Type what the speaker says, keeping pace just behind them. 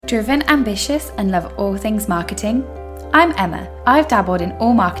Driven, ambitious, and love all things marketing? I'm Emma. I've dabbled in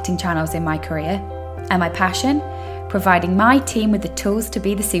all marketing channels in my career. And my passion? Providing my team with the tools to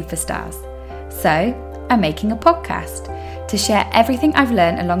be the superstars. So, I'm making a podcast to share everything I've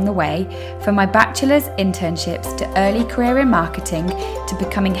learned along the way, from my bachelor's internships to early career in marketing to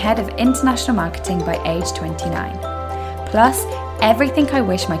becoming head of international marketing by age 29. Plus, everything I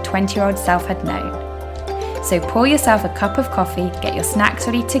wish my 20-year-old self had known. So pour yourself a cup of coffee, get your snacks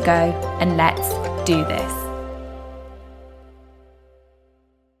ready to go, and let's do this.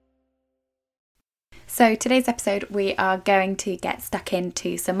 So today's episode, we are going to get stuck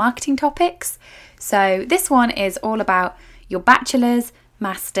into some marketing topics. So this one is all about your bachelor's,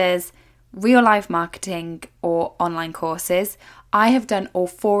 master's, real life marketing or online courses. I have done all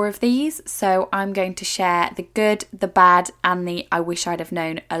 4 of these, so I'm going to share the good, the bad, and the I wish I'd have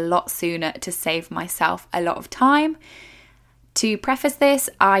known a lot sooner to save myself a lot of time. To preface this,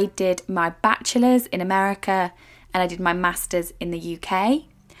 I did my bachelor's in America and I did my master's in the UK.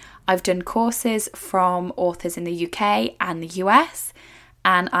 I've done courses from authors in the UK and the US,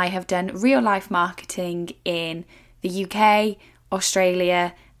 and I have done real life marketing in the UK,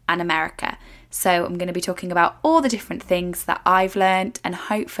 Australia, and America. So I'm going to be talking about all the different things that I've learned, and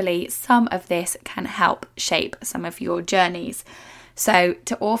hopefully some of this can help shape some of your journeys. So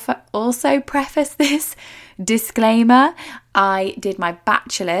to also preface this disclaimer, I did my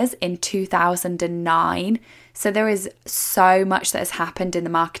bachelor's in 2009. So there is so much that has happened in the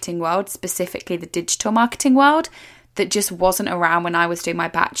marketing world, specifically the digital marketing world, that just wasn't around when I was doing my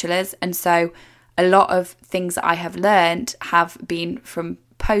bachelor's. And so a lot of things that I have learned have been from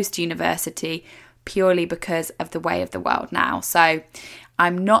post-university purely because of the way of the world now. So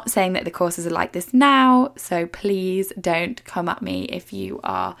I'm not saying that the courses are like this now, so please don't come at me if you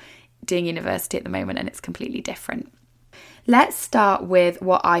are doing university at the moment and it's completely different. Let's start with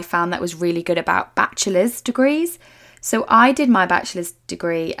what I found that was really good about bachelor's degrees. So I did my bachelor's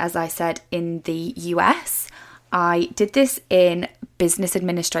degree, as I said, in the US. I did this in business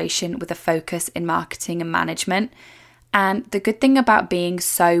administration with a focus in marketing and management. And the good thing about being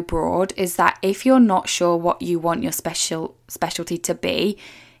so broad is that if you're not sure what you want your specialty to be,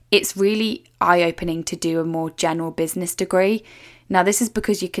 it's really eye-opening to do a more general business degree. Now, this is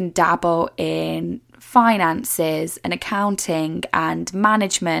because you can dabble in finances and accounting and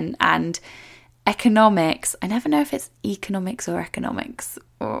management and economics. I never know if it's economics or economics,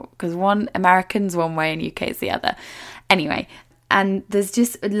 because one American's one way and UK is the other. Anyway, and there's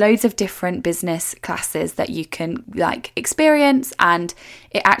just loads of different business classes that you can experience, and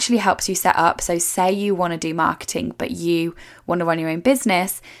it actually helps you set up. So say you want to do marketing, but you want to run your own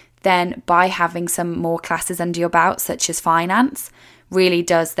business, then by having some more classes under your belt, such as finance, really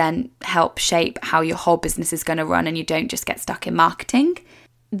does then help shape how your whole business is going to run, and you don't just get stuck in marketing.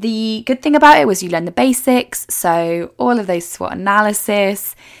 The good thing about it was you learn the basics, so all of those SWOT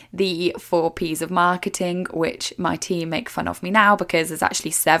analysis, the 4 Ps of marketing, which my team make fun of me now because there's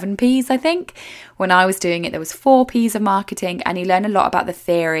actually 7 Ps, I think. When I was doing it, there was 4 Ps of marketing, and you learn a lot about the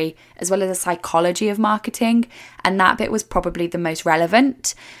theory as well as the psychology of marketing, and that bit was probably the most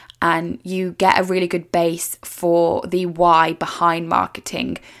relevant, and you get a really good base for the why behind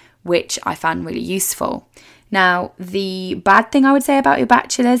marketing, which I found really useful. Now, the bad thing I would say about your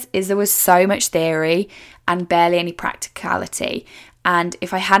bachelor's is there was so much theory and barely any practicality. And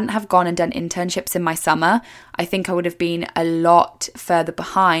if I hadn't have gone and done internships in my summer, I think I would have been a lot further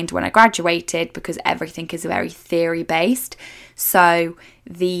behind when I graduated, because everything is very theory-based. So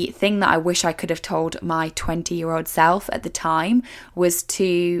the thing that I wish I could have told my 20-year-old self at the time was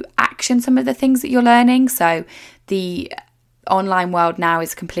to action some of the things that you're learning. So the online world now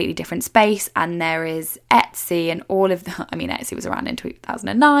is a completely different space, and there is Etsy and all of the, Etsy was around in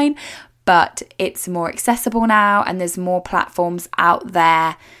 2009, but it's more accessible now, and there's more platforms out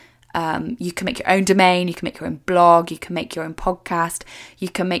there. You can make your own domain, you can make your own blog, you can make your own podcast, you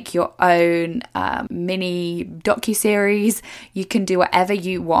can make your own mini docuseries, you can do whatever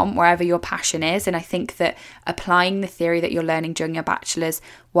you want, wherever your passion is. And I think that applying the theory that you're learning during your bachelor's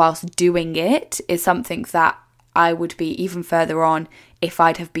whilst doing it is something that I would be even further on if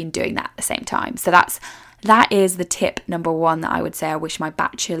I'd have been doing that at the same time. So that is the tip number 1 that I would say I wish my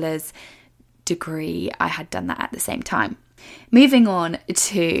bachelor's degree I had done that at the same time. Moving on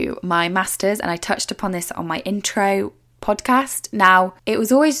to my master's, and I touched upon this on my intro podcast. Now, it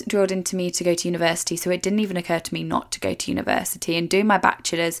was always drilled into me to go to university, so it didn't even occur to me not to go to university. And doing my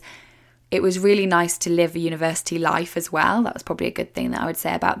bachelor's, it was really nice to live a university life as well. That was probably a good thing that I would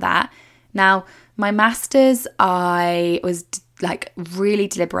say about that. Now, my master's, I was really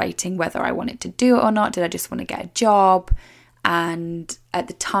deliberating whether I wanted to do it or not. Did I just want to get a job? And at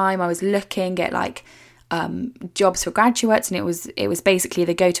the time I was looking at like jobs for graduates, and it was basically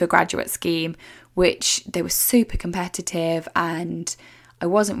the Go to a Graduate scheme, which they were super competitive, and I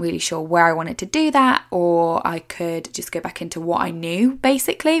wasn't really sure where I wanted to do that, or I could just go back into what I knew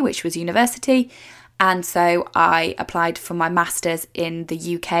basically, which was university. And so I applied for my master's in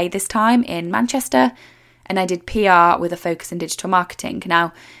the UK this time in Manchester, and I did PR with a focus in digital marketing.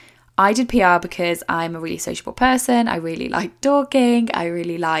 Now, I did PR because I'm a really sociable person. I really liked talking. I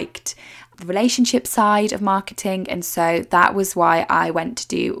really liked the relationship side of marketing. And so that was why I went to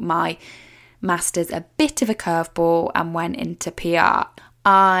do my master's a bit of a curveball and went into PR.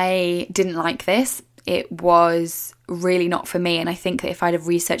 I didn't like this. It was really not for me. And I think that if I'd have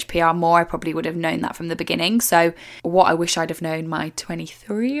researched PR more, I probably would have known that from the beginning. So what I wish I'd have known my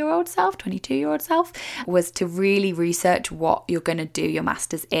 23-year-old self, 22-year-old self, was to really research what you're going to do your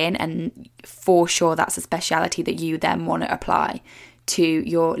master's in. And for sure, that's a speciality that you then want to apply to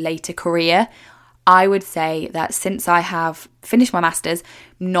your later career. I would say that since I have finished my master's,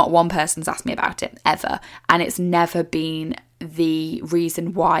 not one person's asked me about it ever. And it's never been the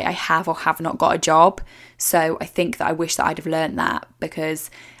reason why I have or have not got a job. So I think that I wish that I'd have learned that, because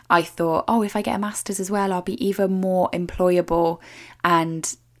I thought, oh, if I get a master's as well, I'll be even more employable,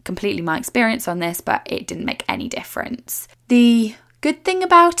 and completely my experience on this, but it didn't make any difference. The good thing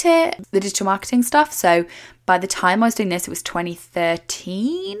about it, the digital marketing stuff, so by the time I was doing this, it was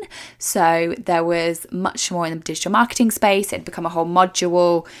 2013, so there was much more in the digital marketing space. It had become a whole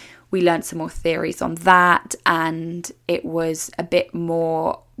module. We learned some more theories on that, and it was a bit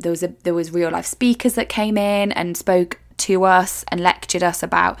more, there was real life speakers that came in and spoke to us and lectured us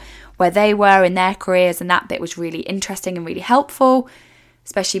about where they were in their careers, and that bit was really interesting and really helpful,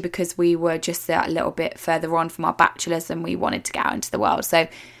 especially because we were just a little bit further on from our bachelor's and we wanted to get out into the world. So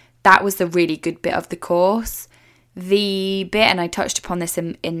that was the really good bit of the course. The bit, and I touched upon this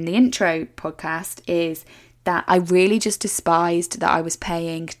in the intro podcast, is that I really just despised that I was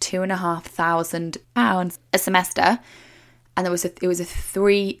paying £2,500 a semester, and it was a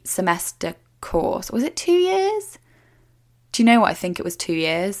 3-semester course. Was it 2 years? Do you know what? I think it was 2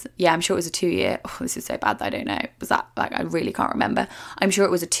 years. Yeah, I'm sure it was a 2-year. Oh, this is so bad that I don't know. Was that, like, I really can't remember. I'm sure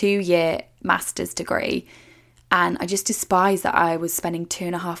it was a 2-year master's degree, and I just despised that I was spending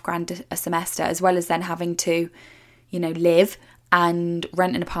 £2,500 a semester, as well as then having to, live and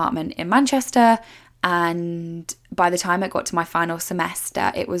rent an apartment in Manchester. And by the time I got to my final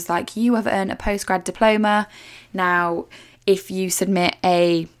semester, it was like, you have earned a postgrad diploma. Now, if you submit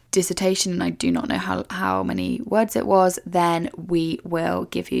a dissertation, and I do not know how many words it was, then we will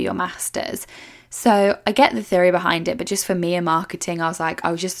give you your master's. So I get the theory behind it, but just for me in marketing, I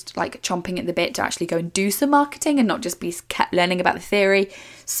was just like chomping at the bit to actually go and do some marketing and not just be kept learning about the theory.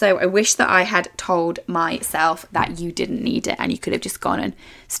 So I wish that I had told myself that you didn't need it and you could have just gone and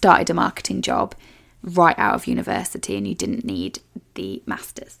started a marketing job right out of university, and you didn't need the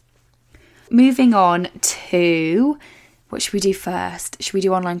master's. Moving on to, what should we do first? Should we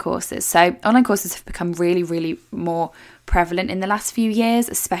do online courses? So online courses have become really, really more prevalent in the last few years,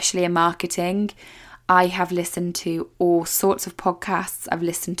 especially in marketing. I have listened to all sorts of podcasts. I've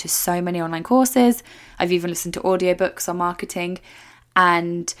listened to so many online courses. I've even listened to audiobooks on marketing,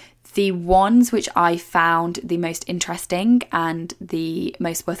 and the ones which I found the most interesting and the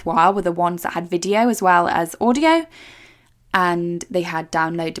most worthwhile were the ones that had video as well as audio, and they had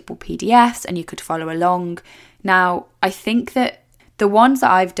downloadable PDFs and you could follow along. Now, I think that the ones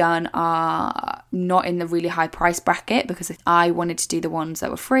that I've done are not in the really high price bracket, because I wanted to do the ones that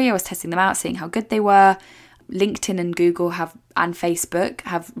were free. I was testing them out, seeing how good they were. LinkedIn and Google and Facebook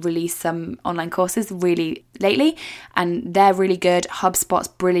have released some online courses really lately, and they're really good. HubSpot's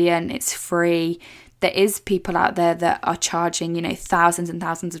brilliant. It's free. There is people out there that are charging, thousands and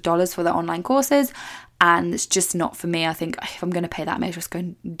thousands of dollars for their online courses, and it's just not for me. I think if I'm going to pay that, I may just go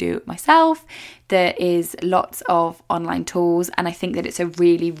and do it myself. There is lots of online tools, and I think that it's a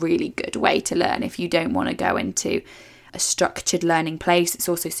really, really good way to learn if you don't want to go into a structured learning place. It's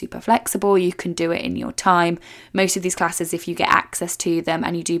also super flexible. You can do it in your time. Most of these classes, if you get access to them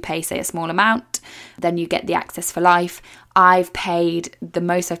and you do pay, say, a small amount, then you get the access for life. The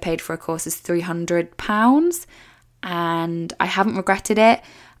most I've paid for a course is £300, and I haven't regretted it,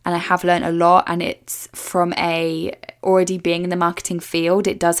 and I have learned a lot, and it's from already being in the marketing field.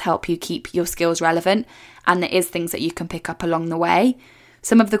 It does help you keep your skills relevant, and there is things that you can pick up along the way.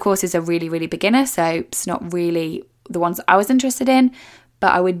 Some of the courses are really, really beginner, so it's not really the ones that I was interested in,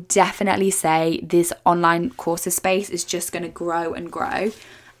 but I would definitely say this online courses space is just going to grow and grow,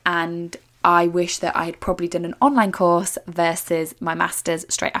 and I wish that I had probably done an online course versus my master's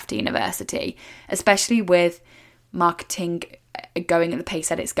straight after university, especially with marketing going at the pace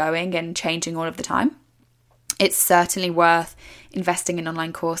that it's going and changing all of the time. It's certainly worth investing in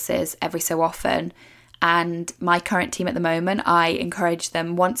online courses every so often. And my current team at the moment, I encourage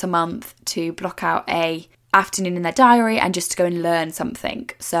them once a month to block out a afternoon in their diary and just to go and learn something.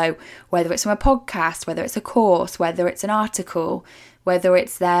 So whether it's from a podcast, whether it's a course, whether it's an article, whether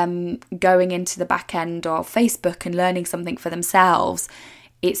it's them going into the back end of Facebook and learning something for themselves,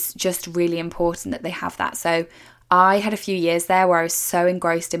 it's just really important that they have that. So I had a few years there where I was so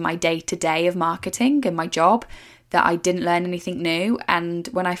engrossed in my day-to-day of marketing and my job that I didn't learn anything new. And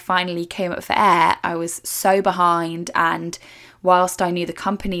when I finally came up for air, I was so behind. And whilst I knew the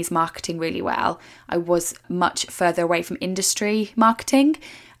company's marketing really well, I was much further away from industry marketing.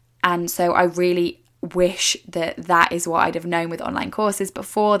 And so I really wish that is what I'd have known with online courses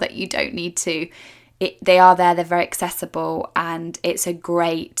before, that you don't need to. They are there, they're very accessible, and it's a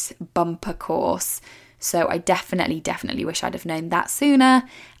great bumper course. So I definitely wish I'd have known that sooner.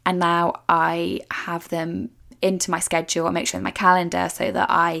 And now I have them into my schedule and make sure in my calendar so that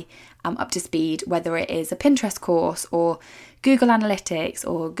I am up to speed, whether it is a Pinterest course or Google Analytics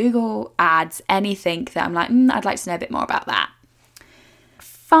or Google Ads, anything that I'm like, I'd like to know a bit more about that.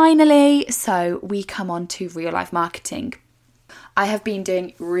 Finally, so we come on to real life marketing. I have been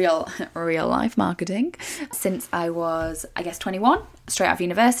doing real life marketing since I was, 21, straight out of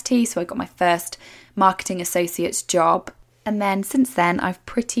university. So I got my first marketing associate's job. And then since then, I've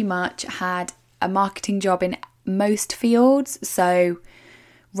pretty much had a marketing job in most fields. So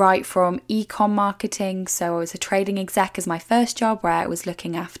right from e-com marketing. So I was a trading exec as my first job, where I was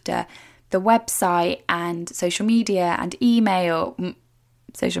looking after the website and social media and email.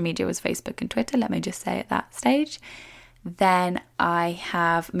 Social media was Facebook and Twitter, let me just say at that stage. Then I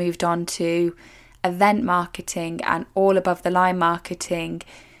have moved on to event marketing and all above the line marketing,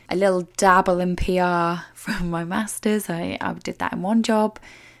 a little dabble in PR from my master's. I did that in one job,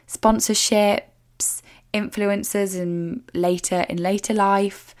 sponsorships, influencers in later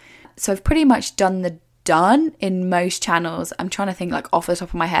life. So I've pretty much done in most channels. I'm trying to think like off the top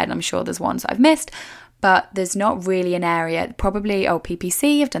of my head. I'm sure there's ones that I've missed, but there's not really an area. Probably,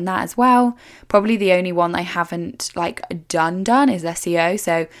 PPC, I've done that as well. Probably the only one I haven't done is SEO.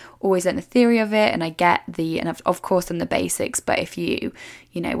 So always learn the theory of it, and I get and I've of course done the basics. But if you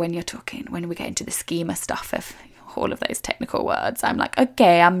when we get into the schema stuff of all of those technical words, I'm like,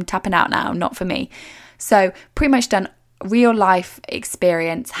 okay, I'm tapping out now, not for me. So pretty much done real life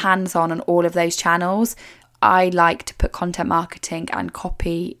experience, hands-on on all of those channels. I like to put content marketing and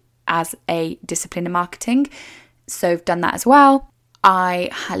copy as a discipline in marketing. So I've done that as well. I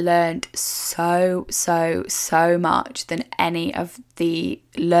learned so much than any of the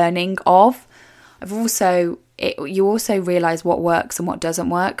learning of. You also realise what works and what doesn't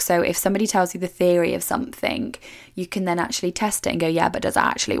work. So if somebody tells you the theory of something, you can then actually test it and go, yeah, but does it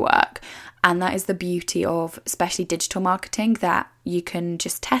actually work? And that is the beauty of especially digital marketing, that you can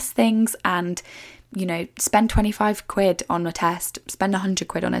just test things and spend 25 quid on a test, spend 100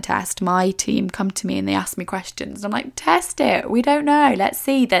 quid on a test. My team come to me and they ask me questions. I'm like, test it. We don't know. Let's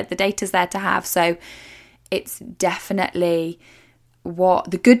see that the data's there to have. So it's definitely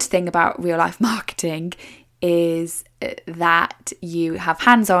the good thing about real life marketing is that you have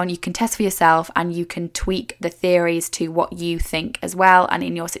hands-on, you can test for yourself, and you can tweak the theories to what you think as well and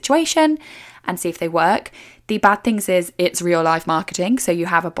in your situation and see if they work. The bad things is it's real life marketing, so you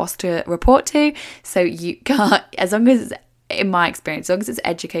have a boss to report to, so you can't, in my experience, as long as it's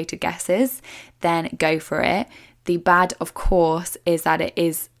educated guesses, then go for it. The bad, of course, is that it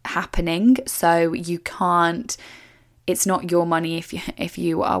is happening, so you can't, it's not your money if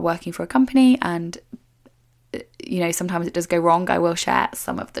you are working for a company, and sometimes it does go wrong. I will share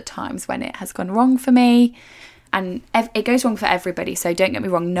some of the times when it has gone wrong for me, and it goes wrong for everybody. So don't get me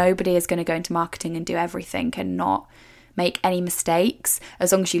wrong, nobody is going to go into marketing and do everything and not make any mistakes.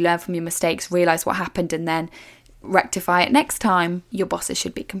 As long as you learn from your mistakes, realise what happened, and then rectify it next time, your bosses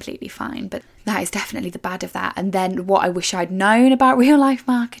should be completely fine. But that is definitely the bad of that. And then what I wish I'd known about real life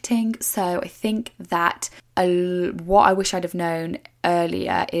marketing. So I think that what I wish I'd have known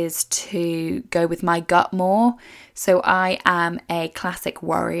earlier is to go with my gut more. So I am a classic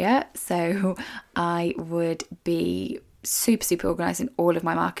worrier, so I would be super organised in all of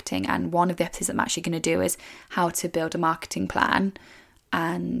my marketing, and one of the episodes I'm actually going to do is how to build a marketing plan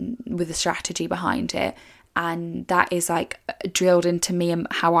and with a strategy behind it. And that is drilled into me and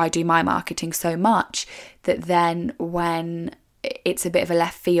how I do my marketing so much that then when it's a bit of a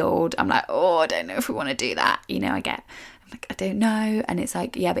left field, I'm like, I don't know if we want to do that. I don't know. And it's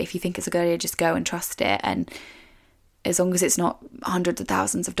yeah, but if you think it's a good idea, just go and trust it. And as long as it's not hundreds of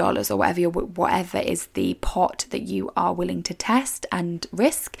thousands of dollars or whatever is the pot that you are willing to test and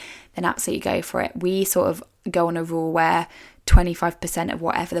risk, then absolutely go for it. We sort of go on a rule where 25% of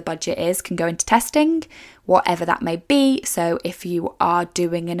whatever the budget is can go into testing, whatever that may be. So if you are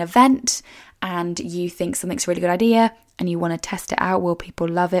doing an event and you think something's a really good idea and you want to test it out, will people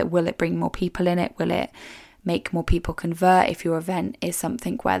love it? Will it bring more people in it? Will it make more people convert? If your event is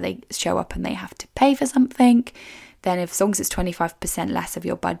something where they show up and they have to pay for something, then as long as it's 25% less of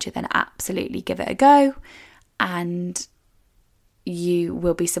your budget, then absolutely give it a go. And you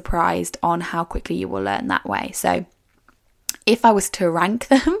will be surprised on how quickly you will learn that way. So if I was to rank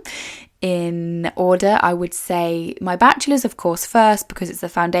them in order, I would say my bachelor's, of course, first, because it's the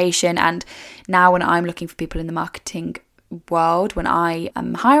foundation. And now when I'm looking for people in the marketing world, when I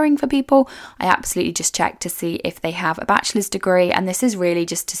am hiring for people, I absolutely just check to see if they have a bachelor's degree. And this is really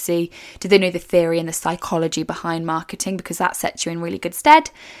just to see, do they know the theory and the psychology behind marketing, because that sets you in really good stead.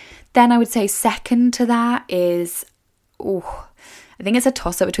 Then I would say second to that is, I think it's a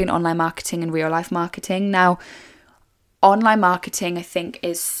toss-up between online marketing and real life marketing. Now, online marketing, I think,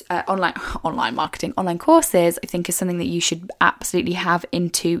 is online courses, I think, is something that you should absolutely have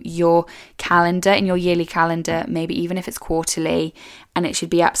into your calendar, in your yearly calendar, maybe even if it's quarterly. And it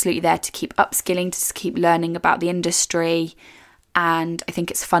should be absolutely there to keep upskilling, to keep learning about the industry. And I think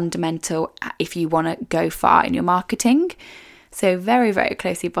it's fundamental if you want to go far in your marketing. So very, very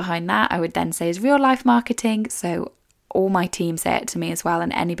closely behind that, I would then say, is real life marketing. So all my team say it to me as well,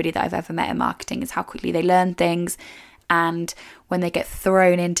 and anybody that I've ever met in marketing, is how quickly they learn things. And when they get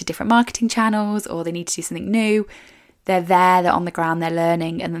thrown into different marketing channels or they need to do something new, they're there, they're on the ground, they're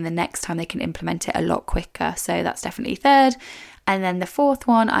learning, and then the next time they can implement it a lot quicker. So that's definitely third. And then the fourth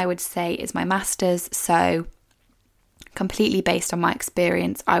one I would say is my master's. So completely based on my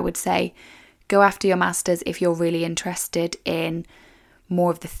experience, I would say go after your master's if you're really interested in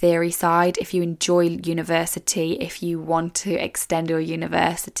more of the theory side. If you enjoy university, if you want to extend your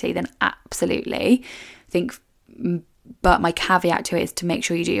university, then absolutely. But my caveat to it is to make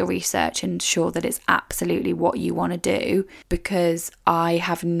sure you do your research and ensure that it's absolutely what you want to do, because I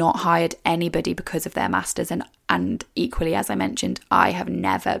have not hired anybody because of their masters, and equally, as I mentioned, I have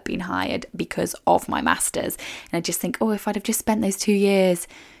never been hired because of my masters. And I just think, if I'd have just spent those 2 years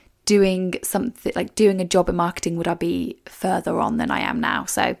doing something, like doing a job in marketing, would I be further on than I am now?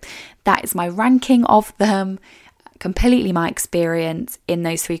 So that is my ranking of them. Completely my experience in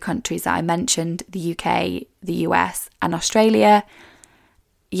those 3 countries that I mentioned, the UK, the US and Australia.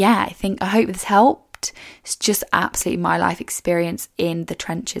 I hope this helped. It's just absolutely my life experience in the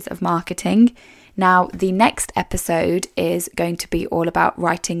trenches of marketing. Now, the next episode is going to be all about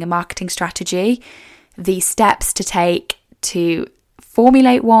writing a marketing strategy, the steps to take to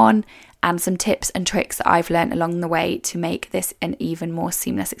formulate one, and some tips and tricks that I've learned along the way to make this an even more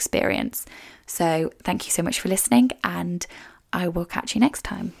seamless experience. So thank you so much for listening, and I will catch you next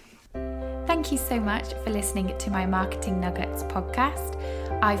time. Thank you so much for listening to my Marketing Nuggets podcast.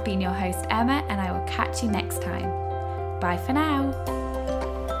 I've been your host, Emma, and I will catch you next time. Bye for now.